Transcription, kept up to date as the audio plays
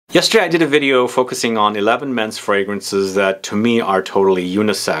Yesterday I did a video focusing on 11 men's fragrances that to me are totally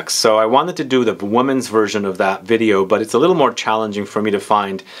unisex. So I wanted to do the women's version of that video, but it's a little more challenging for me to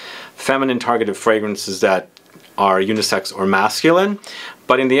find feminine targeted fragrances that are unisex or masculine.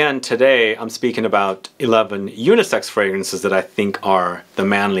 But in the end, today I'm speaking about 11 unisex fragrances that I think are the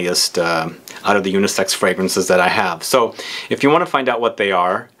manliest out of the unisex fragrances that I have. So if you want to find out what they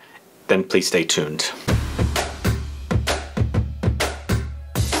are, then please stay tuned.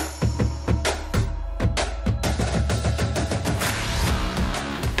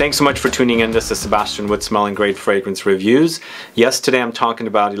 Thanks so much for tuning in. This is Sebastian with Smelling Great Fragrance Reviews. Yes, today I'm talking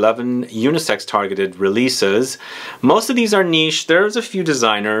about 11 unisex targeted releases. Most of these are niche. There's a few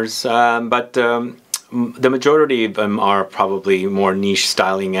designers, but the majority of them are probably more niche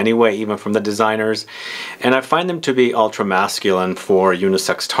styling anyway, even from the designers. And I find them to be ultra masculine for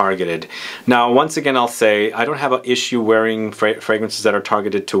unisex targeted. Now, once again, I'll say I don't have an issue wearing fragrances that are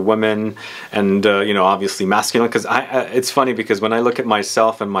targeted to women and, you know, obviously masculine. Because it's funny because when I look at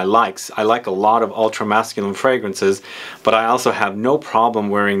myself and my likes, I like a lot of ultra masculine fragrances, but I also have no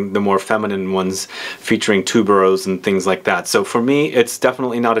problem wearing the more feminine ones featuring tuberose and things like that. So for me, it's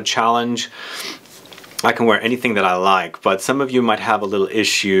definitely not a challenge. I can wear anything that I like, but some of you might have a little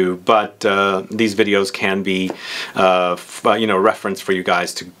issue, but these videos can be, you know, reference for you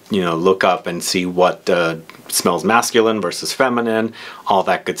guys to, you know, look up and see what smells masculine versus feminine, all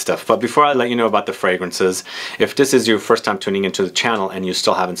that good stuff. But before I let you know about the fragrances, if this is your first time tuning into the channel and you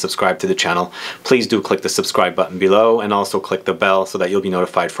still haven't subscribed to the channel, please do click the subscribe button below and also click the bell so that you'll be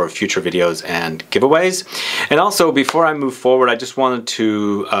notified for future videos and giveaways. And also, before I move forward, I just wanted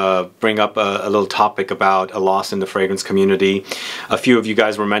to bring up a little topic about a loss in the fragrance community. A few of you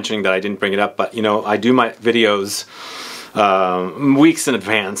guys were mentioning that I didn't bring it up, but you know, I do my videos weeks in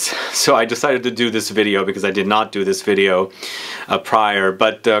advance, so I decided to do this video because I did not do this video prior.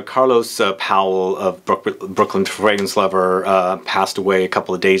 But Carlos Powell of Brooklyn Fragrance Lover passed away a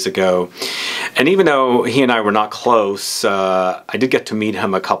couple of days ago, and even though he and I were not close, I did get to meet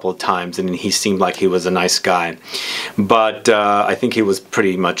him a couple of times, and he seemed like he was a nice guy. But I think he was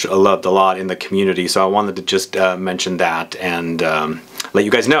pretty much loved a lot in the community, so I wanted to just mention that and let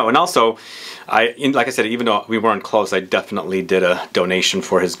you guys know. And also, like I said, even though we weren't close, I definitely did a donation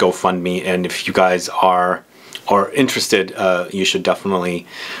for his GoFundMe, and if you guys are interested, you should definitely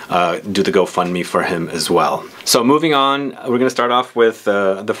do the GoFundMe for him as well. So moving on, we're going to start off with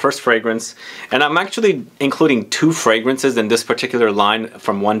the first fragrance, and I'm actually including two fragrances in this particular line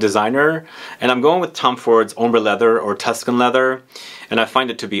from one designer, and I'm going with Tom Ford's Ombre Leather or Tuscan Leather, and I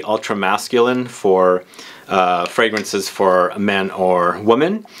find it to be ultra masculine for fragrances for men or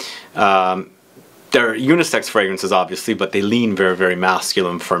women. They're unisex fragrances, obviously, but they lean very, very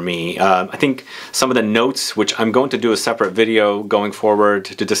masculine for me. I think some of the notes, which I'm going to do a separate video going forward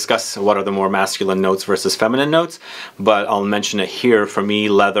to discuss what are the more masculine notes versus feminine notes, but I'll mention it here. For me,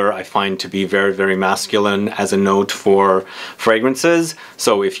 leather I find to be very, very masculine as a note for fragrances.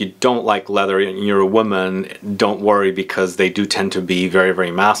 So if you don't like leather and you're a woman, don't worry, because they do tend to be very,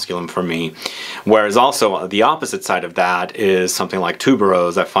 very masculine for me. Whereas also the opposite side of that is something like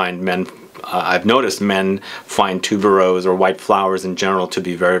tuberose. I find men I've noticed men find tuberose or white flowers in general to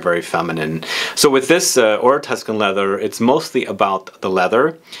be very, very feminine. So with this or Tuscan Leather, it's mostly about the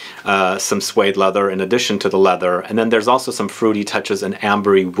leather, some suede leather in addition to the leather, and then there's also some fruity touches and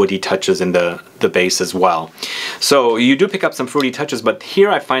ambery, woody touches in the base as well. So you do pick up some fruity touches, but here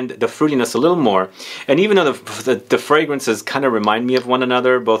I find the fruitiness a little more. And even though the fragrances kind of remind me of one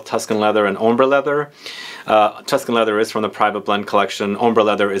another, both Tuscan Leather and Ombre Leather. Tuscan Leather is from the Private Blend collection. Ombre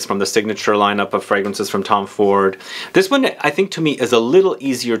Leather is from the signature lineup of fragrances from Tom Ford. This one, I think, to me is a little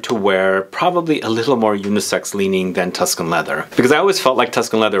easier to wear, probably a little more unisex leaning than Tuscan Leather, because I always felt like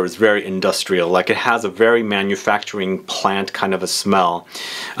Tuscan Leather is very industrial, like it has a very manufacturing plant kind of a smell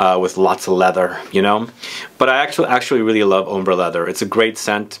with lots of leather, you know. But I actually really love Ombre Leather. It's a great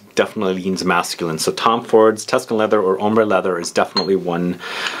scent, definitely leans masculine. So Tom Ford's Tuscan Leather or Ombre Leather is definitely one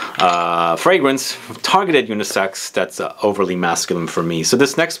fragrance targeted unisex that's overly masculine for me. So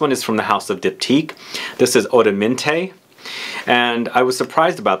this next one is from the house of DIPTYQUE. This is Eau de Menthe. And I was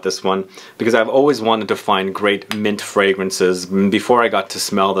surprised about this one because I've always wanted to find great mint fragrances. Before I got to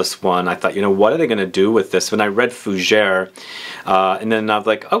smell this one, I thought, you know, what are they going to do with this? When I read Fougere, and then I was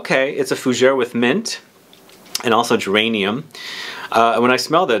like, okay, it's a Fougere with mint and also geranium. When I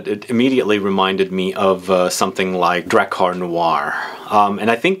smelled it, it immediately reminded me of something like Drakkar Noir.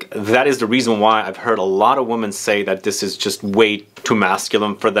 And I think that is the reason why I've heard a lot of women say that this is just way too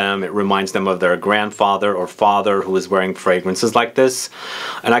masculine for them. It reminds them of their grandfather or father who was wearing fragrances like this.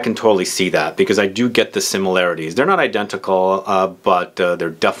 And I can totally see that because I do get the similarities. They're not identical, but they're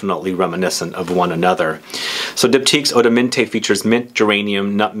definitely reminiscent of one another. So Diptyque's Eau de Minthe features mint,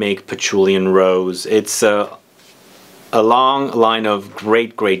 geranium, nutmeg, patchouli, and rose. It's a long line of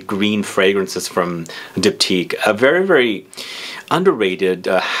great green fragrances from Diptyque. A very underrated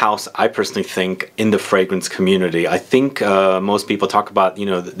house, I personally think, in the fragrance community. I think most people talk about, you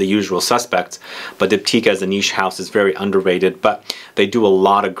know, the usual suspects, but Diptyque as a niche house is very underrated, but they do a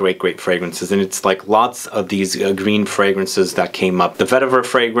lot of great fragrances, and it's like lots of these green fragrances that came up. The Vetiver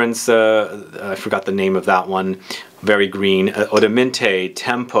fragrance, I forgot the name of that one, very green. Eau de Minthe,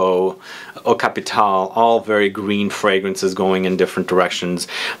 Tempo, Eau Capitale, all very green fragrances going in different directions.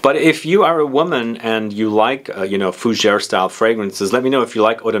 But if you are a woman and you like, you know, fougere style fragrances, let me know if you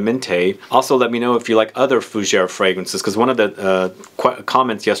like Eau de Minthe. Also, let me know if you like other fougere fragrances, because one of the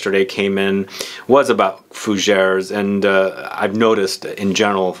comments yesterday came in was about fougères, and I've noticed in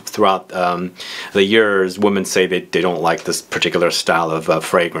general throughout the years, women say they don't like this particular style of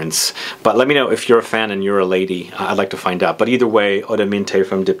fragrance. But let me know if you're a fan and you're a lady. I'd like to find out. But either way, Eau de Minthe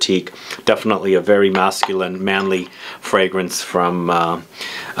from Diptyque, definitely a very masculine, manly fragrance from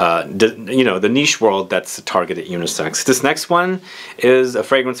you know, the niche world that's targeted unisex. This next one is a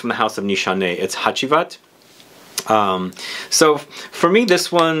fragrance from the house of NISHANE. It's HACIVAT. So for me, this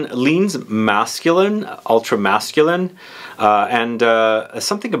one leans masculine, ultra masculine, and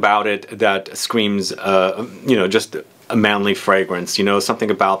something about it that screams, you know, just a manly fragrance, you know,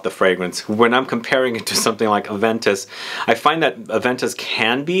 something about the fragrance. When I'm comparing it to something like Aventus, I find that Aventus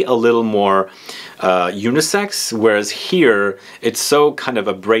can be a little more unisex, whereas here it's so kind of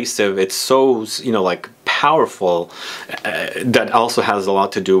abrasive, it's so, you know, like powerful, that also has a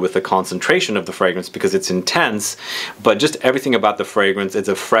lot to do with the concentration of the fragrance because it's intense, but just everything about the fragrance, it's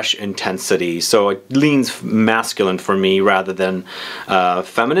a fresh intensity. So it leans masculine for me rather than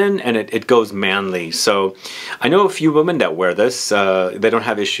feminine, and it goes manly. So I know a few women that wear this. They don't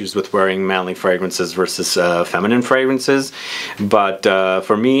have issues with wearing manly fragrances versus feminine fragrances, but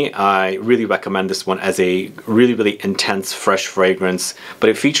for me, I really recommend this one as a really intense, fresh fragrance. But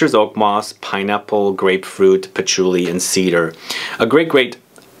it features oak moss, pineapple, grapefruit, patchouli, and cedar. A great,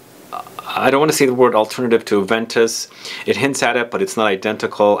 I don't want to say the word alternative to Aventus. It hints at it, but it's not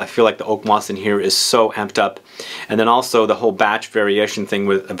identical. I feel like the oak moss in here is so amped up. And then also the whole batch variation thing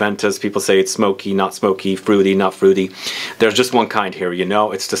with Aventus. People say it's smoky, not smoky, fruity, not fruity. There's just one kind here, you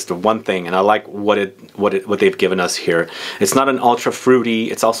know? It's just the one thing, and I like what they've given us here. It's not an ultra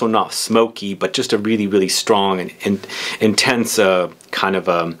fruity, it's also not smoky, but just a really strong and intense kind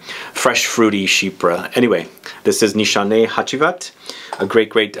of fresh fruity chypre. Anyway, this is NISHANE HACIVAT, a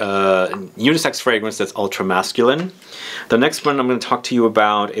great unisex fragrance that's ultra masculine. The next one I'm going to talk to you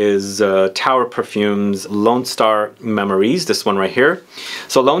about is Tower Perfumes LONESTAR Memories, this one right here.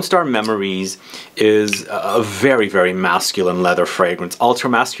 So LONESTAR Memories is a very masculine leather fragrance, ultra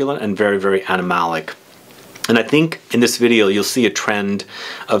masculine and very animalic. And I think in this video you'll see a trend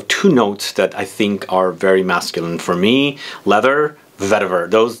of two notes that I think are very masculine for me: leather, Vetiver.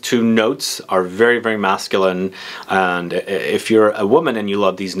 Those two notes are very masculine, and if you're a woman and you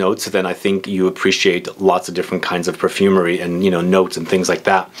love these notes, then I think you appreciate lots of different kinds of perfumery and, you know, notes and things like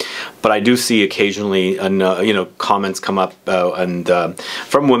that. But I do see occasionally, you know, comments come up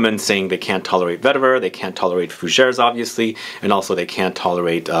from women saying they can't tolerate Vetiver, they can't tolerate fougères, obviously, and also they can't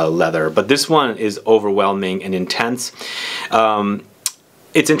tolerate leather. But this one is overwhelming and intense.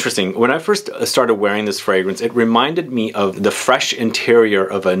 It's interesting. When I first started wearing this fragrance, it reminded me of the fresh interior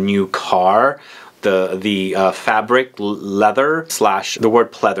of a new car. The fabric, leather / the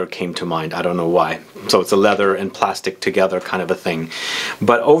word pleather came to mind. I don't know why. So it's a leather and plastic together kind of a thing.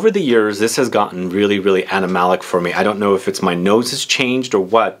 But over the years, this has gotten really animalic for me. I don't know if it's my nose has changed or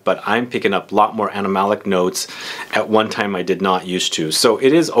what, but I'm picking up a lot more animalic notes at one time I did not used to. So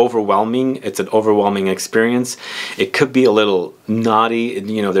it is overwhelming. It's an overwhelming experience. It could be a little naughty.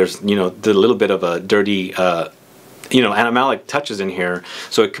 You know, there's, you know, the little bit of a dirty you know, animalic touches in here,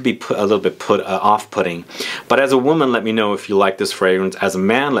 so it could be a little bit off-putting. But as a woman, let me know if you like this fragrance. As a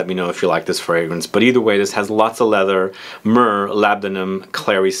man, let me know if you like this fragrance. But either way, this has lots of leather, myrrh, labdanum,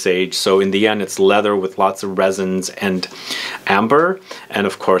 clary sage. So in the end, it's leather with lots of resins and amber, and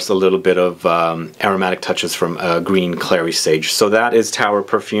of course a little bit of aromatic touches from green clary sage. So that is Tower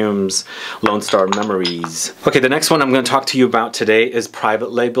Perfumes Lone Star Memories. Okay, the next one I'm going to talk to you about today is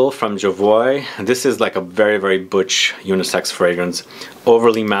Private Label from JOVOY. This is like a very, very butch unisex fragrance,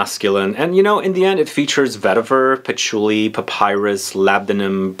 overly masculine, and you know, in the end it features vetiver, patchouli, papyrus,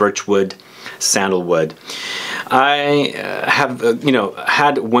 labdanum, birchwood, sandalwood. I have you know,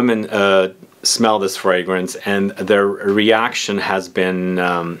 had women smell this fragrance, and their reaction has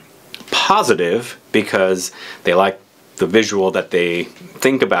been positive because they like the visual that they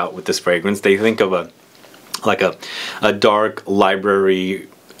think about with this fragrance. They think of a dark library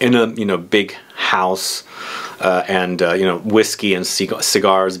in a, you know, big house, and you know, whiskey and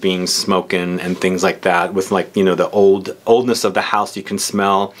cigars being smoking and things like that, with like, you know, the oldness of the house you can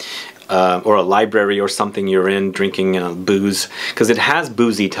smell. Or a library or something you're in drinking booze, because it has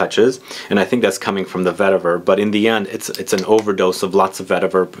boozy touches, and I think that's coming from the vetiver, but in the end it's an overdose of lots of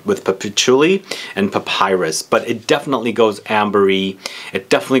vetiver with patchouli and papyrus, but it definitely goes ambery, it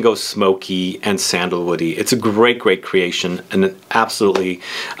definitely goes smoky and sandalwoody. It's a great creation, and absolutely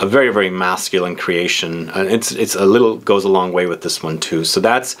a very, very masculine creation. It's a little, goes a long way with this one too. So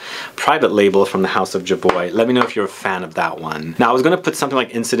that's Private Label from the house of JOVOY. Let me know if you're a fan of that one. Now I was going to put something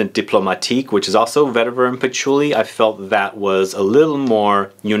like Incident Diplomatique, which is also vetiver and patchouli. I felt that was a little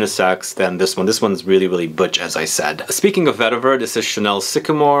more unisex than this one. This one's really, really butch, as I said. Speaking of vetiver, this is Chanel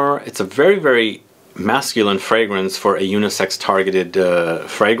Sycamore. It's a very, very masculine fragrance for a unisex targeted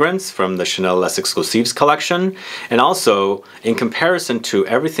fragrance from the Chanel Les Exclusives collection, and also in comparison to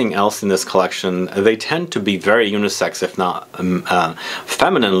everything else in this collection, they tend to be very unisex, if not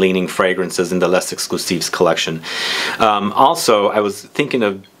feminine leaning fragrances in the Les Exclusives collection. Also, I was thinking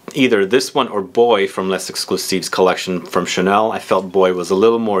of either this one or Boy from Les Exclusives collection from Chanel. I felt Boy was a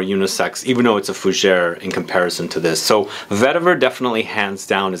little more unisex, even though it's a fougere in comparison to this. So vetiver definitely hands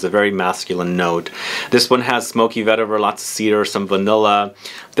down is a very masculine note. This one has smoky vetiver, lots of cedar, some vanilla.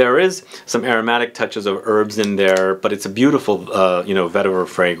 There is some aromatic touches of herbs in there, but it's a beautiful you know, vetiver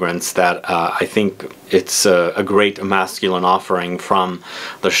fragrance that I think it's a great masculine offering from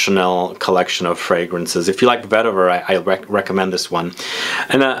the Chanel collection of fragrances. If you like vetiver, I recommend this one.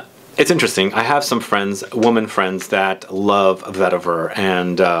 And it's interesting. I have some friends, woman friends, that love vetiver,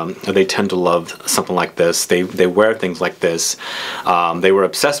 and they tend to love something like this. They wear things like this. They were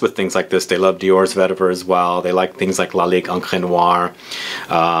obsessed with things like this. They love Dior's vetiver as well. They like things like Lalique Encre Noire,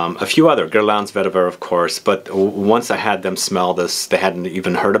 a few other, Guerlain's vetiver, of course. But once I had them smell this, they hadn't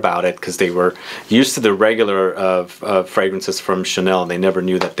even heard about it because they were used to the regular fragrances from Chanel. They never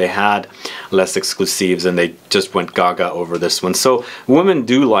knew that they had Les Exclusives, and they just went gaga over this one. So women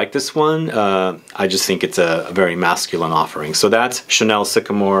do like this one. I just think it's a very masculine offering. So that's Chanel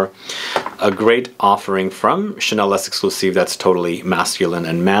Sycamore, a great offering from Chanel Les Exclusive that's totally masculine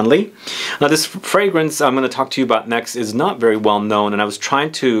and manly. Now this fragrance I'm going to talk to you about next is not very well known, and I was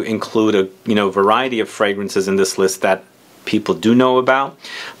trying to include a, you know, variety of fragrances in this list that people do know about,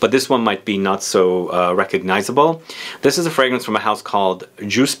 but this one might be not so recognizable. This is a fragrance from a house called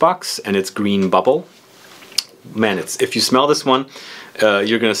JUSBOX, and it's Green Bubble. Man, if you smell this one,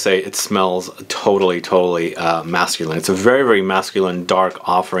 you're gonna say it smells totally masculine. It's a very, very masculine, dark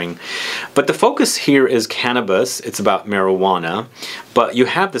offering, but the focus here is cannabis. It's about marijuana, but you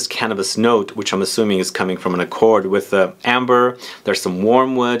have this cannabis note, which I'm assuming is coming from an accord with amber. There's some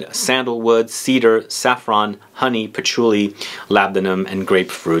wormwood, sandalwood, cedar, saffron, honey, patchouli, labdanum, and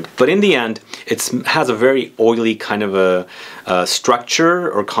grapefruit. But in the end, it has a very oily kind of a structure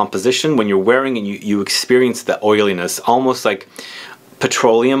or composition. When you're wearing it, you experience the oiliness, almost like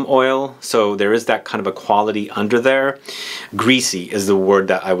petroleum oil, so there is that kind of a quality under there. Greasy is the word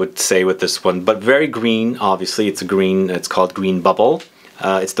that I would say with this one, but very green. Obviously, it's a green. It's called Green Bubble.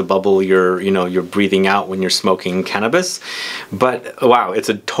 It's the bubble you're breathing out when you're smoking cannabis. But wow, it's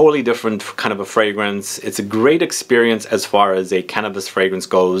a totally different kind of a fragrance. It's a great experience as far as a cannabis fragrance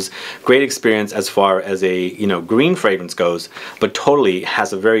goes. Great experience as far as a, you know, green fragrance goes, but totally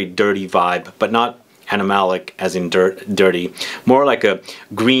has a very dirty vibe, but not animalic as in dirty, more like a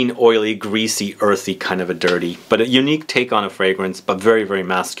green, oily, greasy, earthy kind of a dirty, but a unique take on a fragrance, but very, very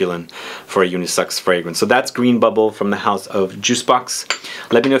masculine for a unisex fragrance. So that's Green Bubble from the house of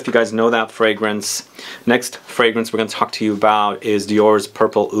JUSBOX. Let me know if you guys know that fragrance. Next fragrance we're going to talk to you about is Dior's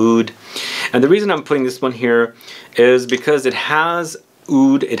Purple Oud, and the reason I'm putting this one here is because it has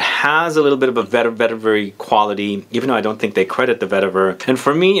oud. It has a little bit of a vetiver quality, even though I don't think they credit the vetiver. And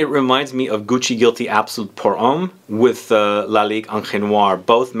for me, it reminds me of Gucci Guilty Absolute Pour Homme with Lalique Enchaînoir.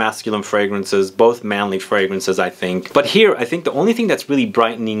 Both masculine fragrances, both manly fragrances, I think. But here, I think the only thing that's really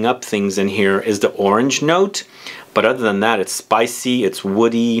brightening up things in here is the orange note. But other than that, it's spicy, it's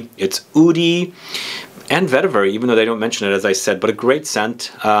woody, it's oudy, and vetiver, even though they don't mention it, as I said. But a great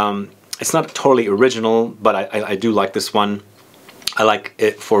scent. It's not totally original, but I do like this one. I like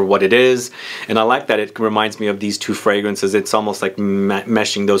it for what it is, and I like that it reminds me of these two fragrances. It's almost like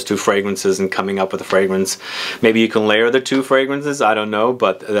meshing those two fragrances and coming up with a fragrance. Maybe you can layer the two fragrances, I don't know,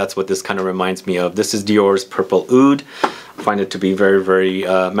 but that's what this kind of reminds me of. This is Dior's Purple Oud. I find it to be very, very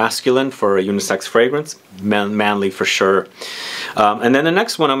masculine for a unisex fragrance, manly for sure. And then the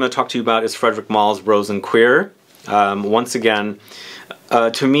next one I'm going to talk to you about is Frédéric Malle's Rose and Queer. Once again,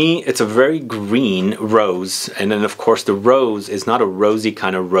 to me, it's a very green rose, and then of course the rose is not a rosy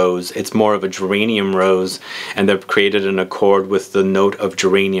kind of rose, it's more of a geranium rose, and they've created an accord with the note of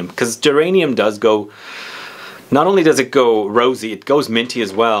geranium, because geranium does go, not only does it go rosy, it goes minty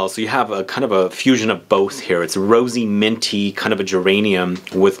as well, so you have a kind of a fusion of both here. It's rosy, minty, kind of a geranium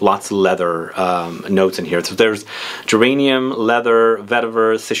with lots of leather notes in here. So there's geranium, leather,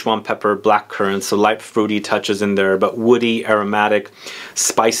 vetiver, Sichuan pepper, blackcurrant, so light fruity touches in there, but woody, aromatic,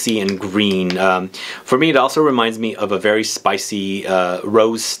 spicy, and green. For me, it also reminds me of a very spicy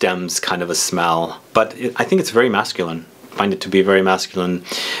rose stems kind of a smell, but I think it's very masculine. Find it to be very masculine,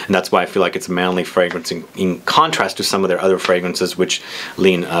 and that's why I feel like it's a manly fragrance in contrast to some of their other fragrances which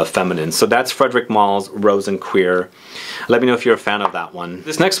lean feminine. So that's Frédéric Malle's Rose and Queer. Let me know if you're a fan of that one.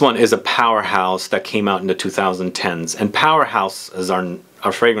 This next one is a powerhouse that came out in the 2010s, and powerhouses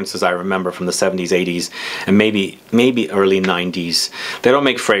are fragrances I remember from the 70s, 80s, and maybe early 90s. They don't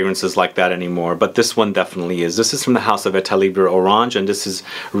make fragrances like that anymore, but this one definitely is. This is from the house of État Libre Orange, and this is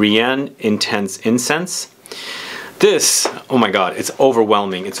Rien Intense Incense. This, oh my god, it's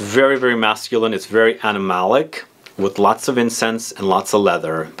overwhelming. It's very, very masculine. It's very animalic with lots of incense and lots of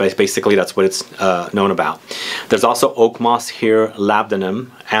leather. But basically, that's what it's known about. There's also Oakmoss here,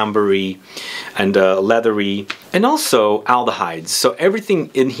 Labdanum, ambery, and leathery, and also aldehydes. So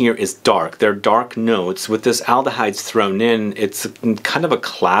everything in here is dark. They're dark notes. With this aldehydes thrown in, it's kind of a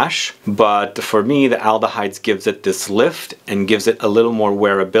clash, but for me, the aldehydes gives it this lift and gives it a little more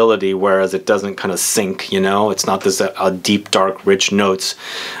wearability, whereas it doesn't kind of sink, you know? It's not this deep, dark, rich notes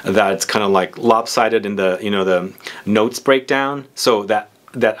that's kind of like lopsided in the, you know, the notes breakdown. So that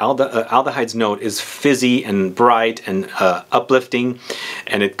aldehydes note is fizzy and bright and uplifting,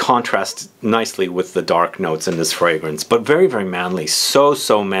 and it contrasts nicely with the dark notes in this fragrance, but very, very manly.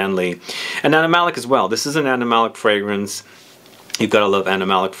 So manly, and animalic as well. This is an animalic fragrance. You've got to love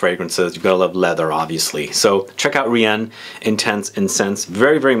animalic fragrances. You've got to love leather, obviously. So check out Rien Intense Incense.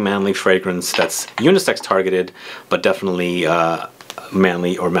 Very, very manly fragrance that's unisex targeted, but definitely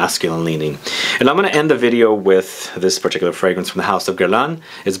manly or masculine leaning. And I'm going to end the video with this particular fragrance from the house of Guerlain.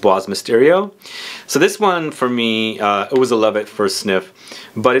 It's Bois Mysterio. So this one for me, it was a love at first sniff,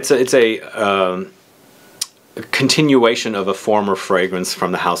 but it's a continuation of a former fragrance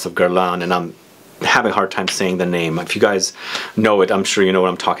from the house of Guerlain, and I'm having a hard time saying the name. If you guys know it, I'm sure you know what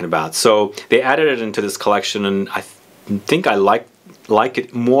I'm talking about. So they added it into this collection, and I think I like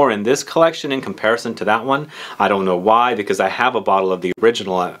it more in this collection in comparison to that one. I don't know why, because I have a bottle of the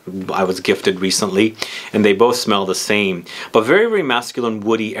original I was gifted recently, and they both smell the same. But very, very masculine,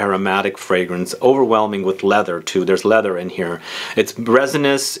 woody, aromatic fragrance, overwhelming with leather too. There's leather in here. It's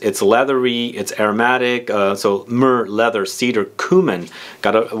resinous, it's leathery, it's aromatic. So myrrh, leather, cedar, cumin.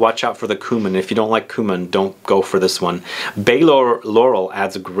 Gotta watch out for the cumin. If you don't like cumin, don't go for this one. Bay laurel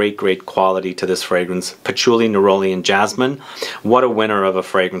adds a great, great quality to this fragrance. Patchouli, neroli, and jasmine. What a winner of a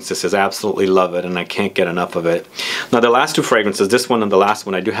fragrance this is. Absolutely love it, and I can't get enough of it. Now the last two fragrances, this one and the last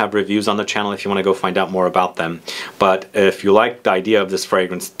one, I do have reviews on the channel if you want to go find out more about them. But if you like the idea of this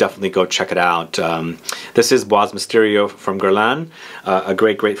fragrance, definitely go check it out. This is Bois Mysterio from Guerlain, a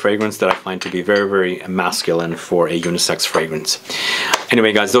great, great fragrance that I find to be very, very masculine for a unisex fragrance.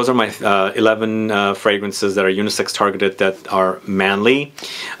 Anyway guys, those are my 11 fragrances that are unisex targeted that are manly.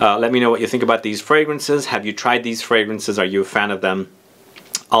 Let me know what you think about these fragrances. Have you tried these fragrances? Are you a fan of them?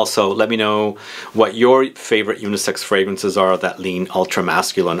 Also, let me know what your favorite unisex fragrances are that lean ultra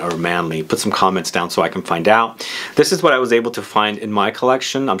masculine or manly. Put some comments down so I can find out. This is what I was able to find in my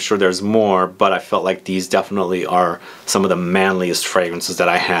collection. I'm sure there's more, but I felt like these definitely are some of the manliest fragrances that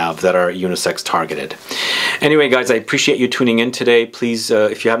I have that are unisex targeted. Anyway guys, I appreciate you tuning in today. Please,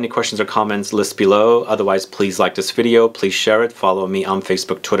 if you have any questions or comments, list below. Otherwise, please like this video, please share it, follow me on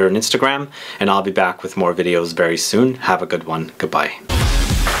Facebook, Twitter, and Instagram, and I'll be back with more videos very soon. Have a good one. Goodbye.